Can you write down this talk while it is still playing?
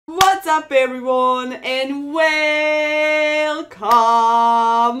What's up everyone, and welcome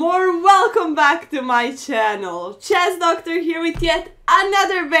back to my channel. Chess Doctor here with yet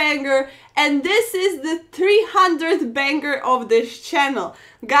another banger, and this is the 300th banger of this channel.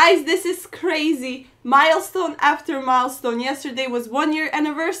 Guys, this is crazy. Milestone after milestone. Yesterday was 1 year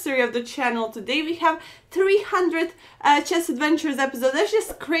anniversary of the channel. Today we have 300 Chess Adventures episodes. That's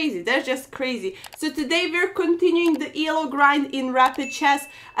just crazy. That's just crazy. So today we're continuing the ELO grind in Rapid Chess.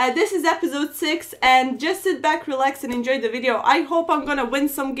 This is episode 6, and just sit back, relax, and enjoy the video. I hope I'm gonna win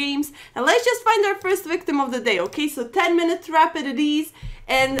some games, and let's just find our first victim of the day, okay? So 10 minutes rapid at ease,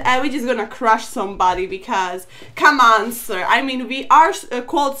 and we're just gonna crush somebody because, come on, sir. I mean, we are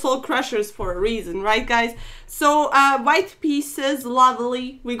called Soul Crushers for a reason, right, guys? So, white pieces,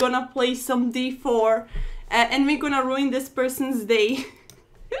 lovely. We're gonna play some d4, and we're gonna ruin this person's day.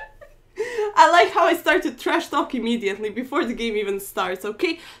 I like how I started trash talk immediately before the game even starts,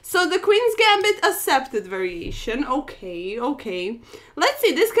 okay? So the Queen's Gambit accepted variation, okay, okay. Let's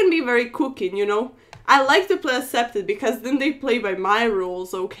see, this can be very cooking, you know? I like to play accepted because then they play by my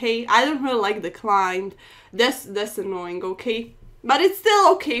rules, okay? I don't really like declined. That's annoying, okay? But it's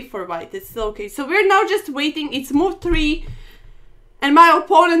still okay for white, it's still okay. So we're now just waiting, it's move 3. And my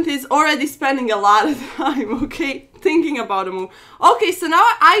opponent is already spending a lot of time, okay, thinking about a move. Okay, so now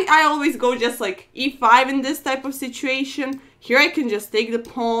I always go just like e5 in this type of situation. Here I can just take the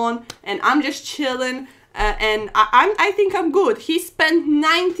pawn, and I'm just chilling, and I think I'm good. He spent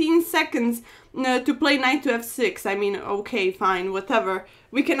 19 seconds to play knight to f6. I mean, okay, fine, whatever.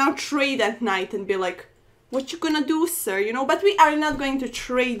 We can now trade at knight and be like, what you gonna do, sir? You know, but we are not going to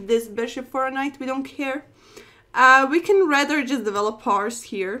trade this bishop for a knight. We don't care. We can rather just develop pars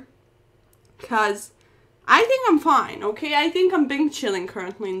here, because I think I'm fine, okay? I think I'm being chilling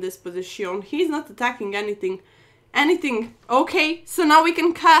currently in this position. He's not attacking anything, okay? So now we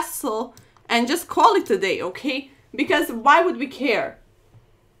can castle and just call it a day, okay? Because why would we care?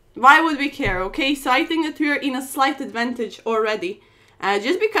 Why would we care, okay? So I think that we are in a slight advantage already,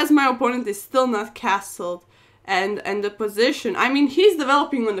 just because my opponent is still not castled. And the position, I mean, he's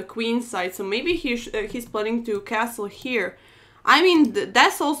developing on the queen side, so maybe he's planning to castle here. I mean,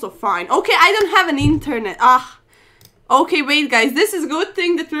 that's also fine. Okay, I don't have an internet. Okay, wait, guys, this is a good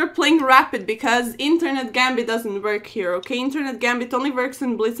thing that we're playing rapid, because internet gambit doesn't work here, okay? Internet gambit only works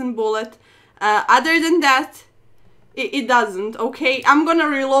in blitz and bullet. Other than that, it doesn't, okay? I'm gonna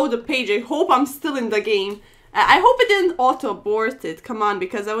reload the page. I hope I'm still in the game. I hope it didn't auto-abort it, come on,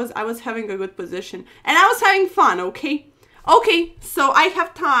 because I was having a good position. And I was having fun, okay? Okay, so I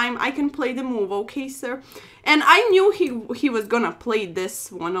have time, I can play the move, okay, sir? And I knew he was gonna play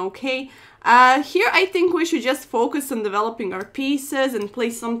this one, okay? Here I think we should just focus on developing our pieces and play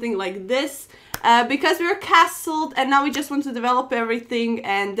something like this. Because we're castled and now we just want to develop everything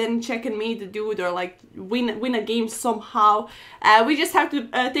and then check and mate the dude, or like win a game somehow. We just have to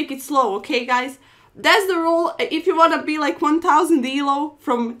take it slow, okay, guys? That's the rule. If you want to be like 1000 ELO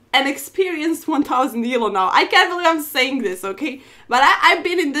from an experienced 1000 ELO now. I can't believe I'm saying this, okay? But I've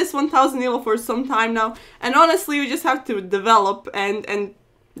been in this 1000 ELO for some time now. And honestly, you just have to develop, and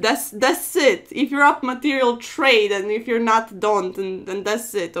that's it. If you're up material, trade, and if you're not, don't. And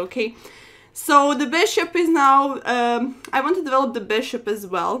that's it, okay? So the bishop is now... I want to develop the bishop as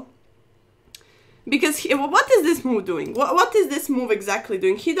well. Because what is this move doing? What is this move exactly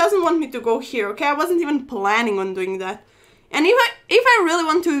doing? He doesn't want me to go here, okay? I wasn't even planning on doing that. And if I really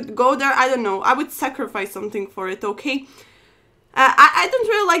want to go there, I don't know. I would sacrifice something for it, okay? I don't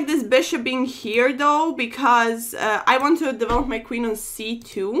really like this bishop being here, though, because I want to develop my queen on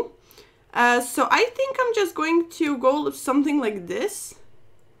c2. So I think I'm just going to go something like this.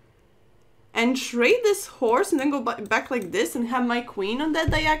 And trade this horse and then go back like this and have my queen on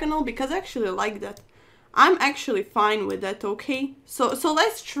that diagonal, because I actually like that. I'm actually fine with that, okay? So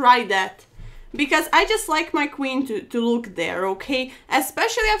let's try that. Because I just like my queen to look there, okay?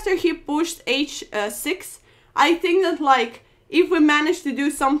 Especially after he pushed h6. I think that, like, if we manage to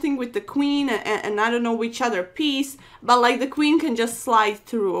do something with the queen and I don't know which other piece, but like the queen can just slide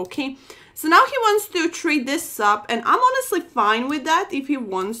through, okay? So now he wants to trade this up, and I'm honestly fine with that if he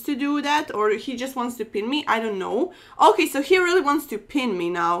wants to do that, or he just wants to pin me, I don't know. Okay, so he really wants to pin me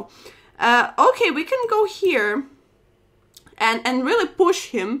now. Okay, we can go here and really push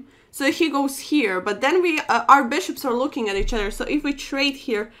him, so he goes here, but then our bishops are looking at each other, so if we trade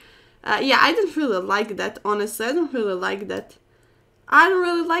here, yeah, I don't really like that, honestly, I don't really like that. I don't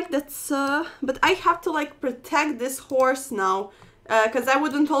really like that, but I have to, like, protect this horse now. Because I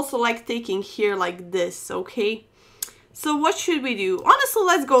wouldn't also like taking here like this, okay? So what should we do? Honestly,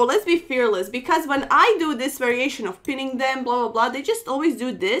 let's go. Let's be fearless, because when I do this variation of pinning them, blah, blah, blah, they just always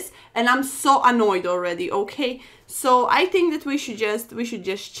do this, and I'm so annoyed already, okay? So I think that we should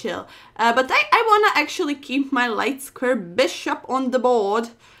just chill. But I want to actually keep my light square bishop on the board.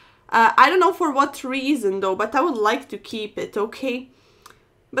 I don't know for what reason, though, but I would like to keep it, okay?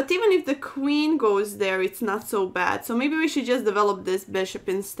 But even if the queen goes there, it's not so bad. So maybe we should just develop this bishop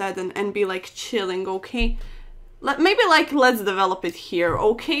instead and be, like, chilling, okay? Let's develop it here,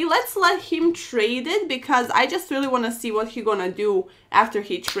 okay? Let's let him trade it, because I just really want to see what he's gonna do after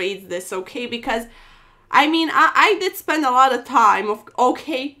he trades this, okay? Because, I mean, I did spend a lot of time,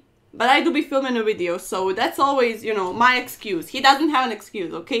 okay? But I do be filming a video, so that's always, you know, my excuse. He doesn't have an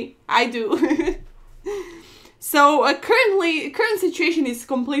excuse, okay? I do. So, current situation is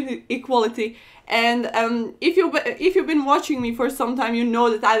complete equality. And if you've been watching me for some time, you know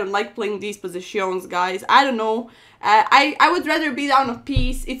that I don't like playing these positions, guys. I don't know. I would rather be down a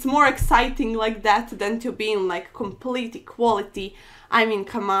piece. It's more exciting like that than to be in like complete equality. I mean,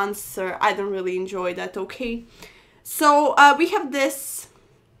 come on, sir. I don't really enjoy that, okay? So we have this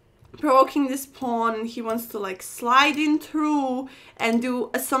provoking this pawn, and he wants to like slide in through and do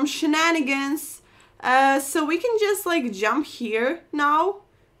some shenanigans. So we can just like jump here now,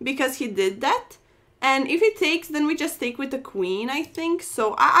 because he did that. And if he takes, then we just take with the queen, I think.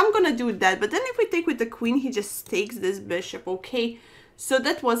 So I'm gonna do that. But then if we take with the queen, he just takes this bishop, okay? So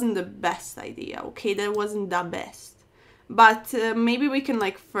that wasn't the best idea, okay? That wasn't the best. But maybe we can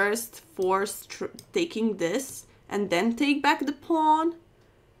like first force taking this and then take back the pawn.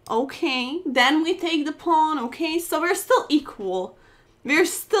 Okay, then we take the pawn, okay? So we're still equal. We're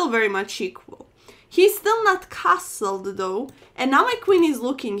still very much equal. He's still not castled though. And now my queen is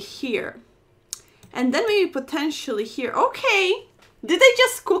looking here. And then maybe potentially here. Okay. Did I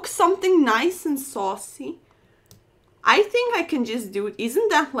just cook something nice and saucy? I think I can just do it. Isn't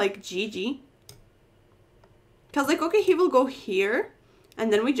that like GG? Because like, okay, he will go here.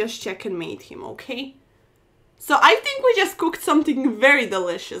 And then we just check and mate him, okay? So I think we just cooked something very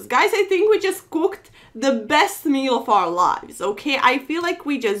delicious. Guys, I think we just cooked the best meal of our lives, okay? I feel like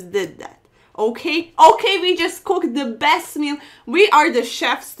we just did that. Okay, we just cooked the best meal. We are the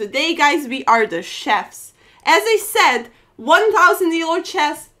chefs today, guys. We are the chefs. As I said, 1000 elo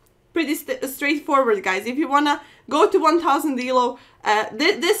chess, pretty straightforward, guys. If you want to go to 1000 elo,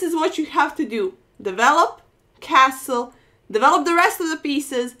 this is what you have to do. Develop, castle, develop the rest of the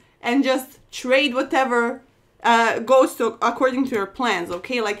pieces, and just trade whatever goes to according to your plans,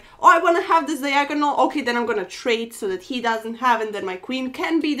 okay? Like, oh, I want to have this diagonal, okay, then I'm gonna trade so that he doesn't have, and then my queen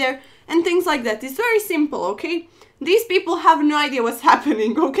can be there, and things like that. It's very simple, okay? These people have no idea what's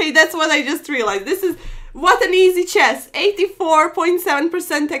happening, okay? That's what I just realized. This is what an easy chess.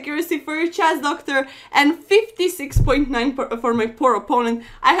 84.7% accuracy for your chess doctor and 56.9% for my poor opponent.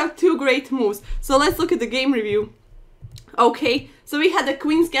 I have two great moves. So let's look at the game review. Okay, so we had the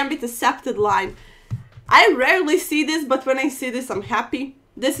Queen's Gambit accepted line. I rarely see this, but when I see this, I'm happy.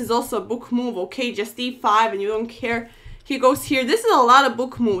 This is also a book move, okay? Just e5 and you don't care. He goes here. This is a lot of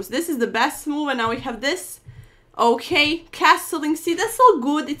book moves. This is the best move, and now we have this. Okay, castling. See, that's all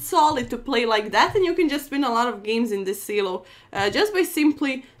good. It's solid to play like that, and you can just win a lot of games in this elo. Just by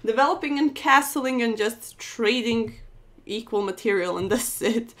simply developing and castling and just trading equal material, and that's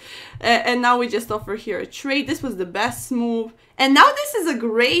it. And now we just offer here a trade. This was the best move. And now this is a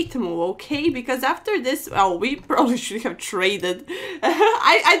great move, okay? Because after this, oh, we probably should have traded.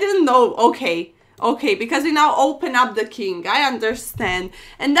 I didn't know. Okay, because we now open up the king. I understand.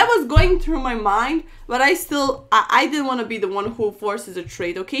 And that was going through my mind, but I didn't want to be the one who forces a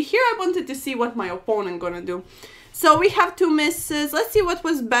trade, okay? Here I wanted to see what my opponent gonna do. So we have two misses. Let's see what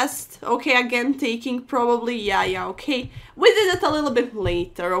was best. Okay, again, taking probably. Yeah, okay. We did it a little bit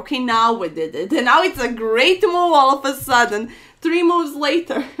later. Okay, now we did it. And now it's a great move all of a sudden. 3 moves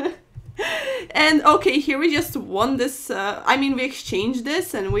later. And okay, here we just won this. I mean, we exchanged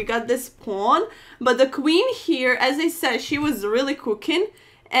this and we got this pawn. But the queen here, as I said, she was really cooking.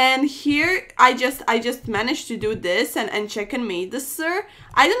 And here, I just managed to do this and check and mate the sir.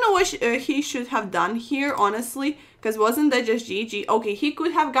 I don't know what he should have done here, honestly, because wasn't that just GG? Okay, he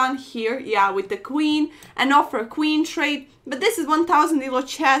could have gone here, yeah, with the queen and offer a queen trade. But this is 1000 elo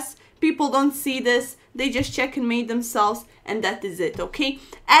chess. People don't see this. They just check and mate themselves, and that is it, okay?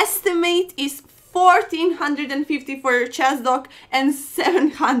 Estimate is 1450 for your chess doc and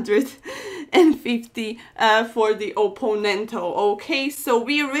 750 for the opponento, okay? So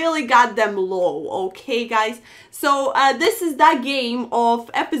we really got them low, okay, guys? So this is that game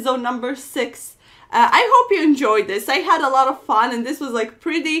of episode number 6. I hope you enjoyed this. I had a lot of fun, and this was like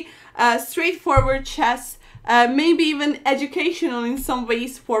pretty straightforward chess. maybe even educational in some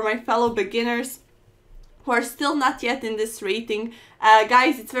ways for my fellow beginners who are still not yet in this rating.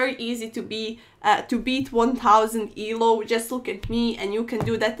 Guys, it's very easy to beat 1000 elo. Just look at me and you can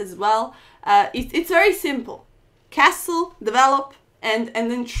do that as well. It's very simple. Castle, develop, and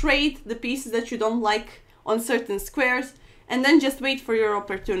then trade the pieces that you don't like on certain squares, and then just wait for your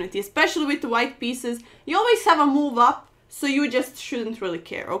opportunity. Especially with the white pieces, you always have a move up, so you just shouldn't really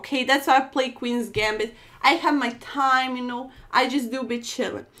care, okay? That's why I play Queen's Gambit. I have my time, you know, I just do a bit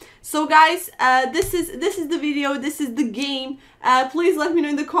chilling. So guys, this is the video, this is the game. Please let me know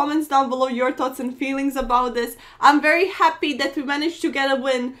in the comments down below your thoughts and feelings about this. I'm very happy that we managed to get a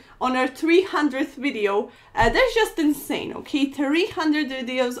win on our 300th video. That's just insane, okay? 300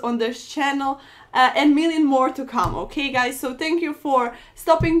 videos on this channel. And million more to come, okay guys? So thank you for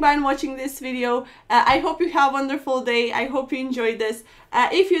stopping by and watching this video. I hope you have a wonderful day. I hope you enjoyed this.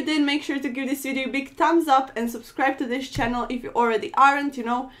 If you did, make sure to give this video a big thumbs up and subscribe to this channel if you already aren't, you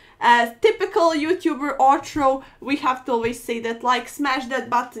know. Typical YouTuber outro, we have to always say that, like, smash that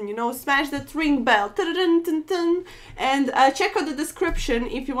button, you know, smash that ring bell, and check out the description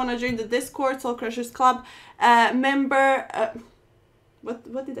if you want to join the Discord, Soul Crushers Club member.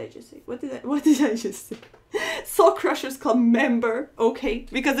 What did I just say? What did I just say? Soul Crushers Club member, okay,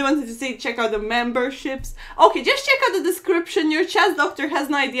 because I wanted to say check out the memberships. Okay, just check out the description. Your chess doctor has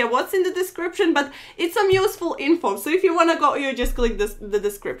no idea what's in the description, but it's some useful info. So if you want to go, you just click the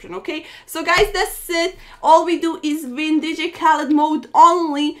description, okay? So guys, that's it. All we do is win DJ Khaled mode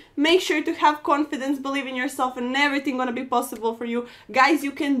only. Make sure to have confidence, believe in yourself, and everything gonna be possible for you. Guys,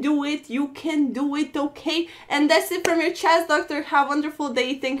 you can do it. You can do it, okay? And that's it from your chess doctor. Have a wonderful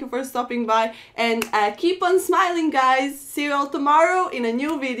day. Thank you for stopping by, and keep on smiling, guys. See you all tomorrow in a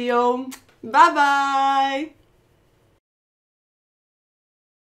new video. Bye bye.